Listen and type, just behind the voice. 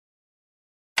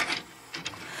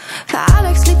I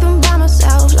like sleeping by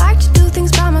myself, like to do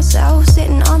things by myself.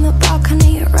 Sitting on the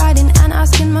balcony, writing and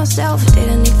asking myself, did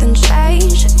anything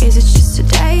change? Is it just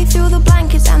today? Through the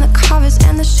blankets and the covers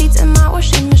and the sheets in my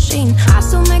washing machine, I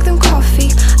still make them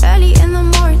coffee early in the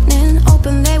morning.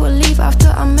 Open, they will leave after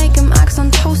I make them eggs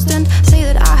on toast and say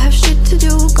that I have shit to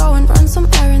do. Go and run some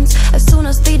errands. As soon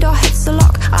as the door hits the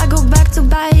lock, I go back to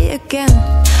bed again.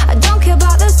 I don't care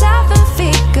about the 7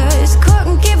 figures,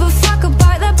 couldn't give a fuck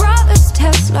about their brother's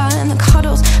Tesla. And the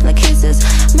cuddles and the kisses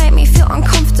make me feel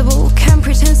uncomfortable. Can't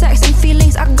pretend sex and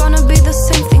feelings are gonna be the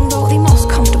same thing though. The most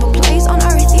comfortable place on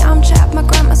earth, the armchair at my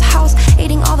grandma's house,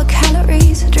 eating all the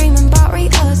calories, dreaming about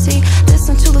reality.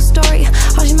 Listen to the story,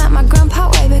 how she met my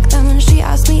grandpa way back then. When she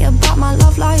asked me about my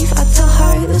love life, I tell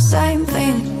her the same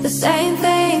thing, the same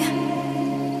thing.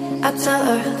 I tell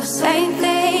her the same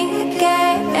thing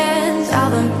again. Tell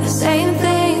them the same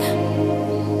thing.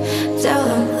 Tell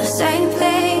them the same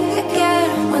thing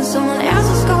again. When someone else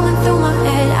is going through my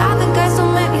head, other guys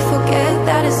don't make me forget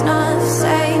that it's not the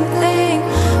same thing.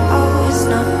 Oh, it's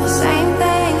not the same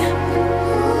thing.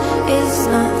 It's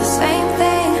not the same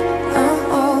thing.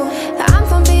 Oh, I'm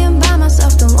from being by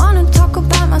myself, don't wanna talk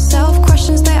about myself.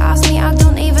 Questions they ask me, I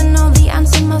don't even know the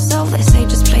answer myself. They say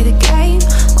just play the game,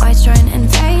 why trying in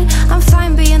vain? I'm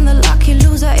fine being the lucky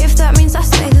loser if that means I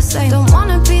stay the same. Don't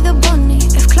wanna be the bunny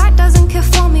if Clyde doesn't care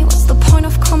for me. What's the point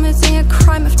of committing a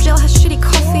crime if Jill has shitty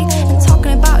coffee? And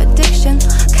talking about addiction,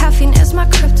 caffeine is my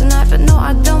kryptonite. But no,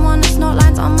 I don't want to snort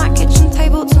lines on my kitchen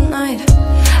table tonight.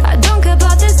 I don't care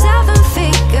about the 7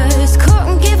 figures,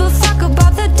 couldn't give a fuck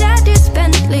about the daddy's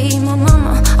Bentley. My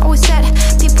mama always said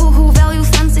people who value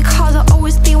fancy cars are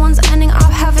always the ones ending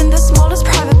up having the smallest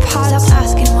private parts. Stop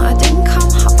asking why I didn't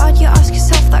come, how about you ask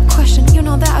yourself that question? You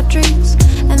know there are dreams,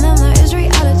 and then there is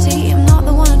reality. I'm not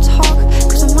the one to talk,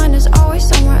 cause my mind is always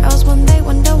somewhere else. When they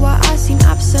wonder why I seem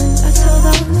absent, I tell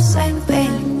them the same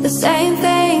thing, the same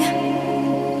thing.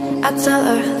 I tell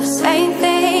her the same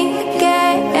thing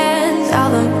again. Tell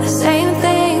them the same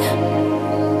thing.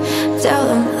 Tell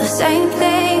them the same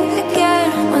thing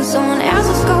again. When someone else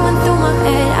is going through my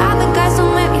head, other guys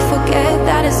don't make me forget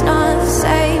that it's not the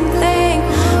same thing.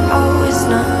 Oh, it's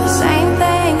not the same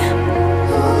thing.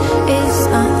 It's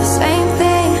not the same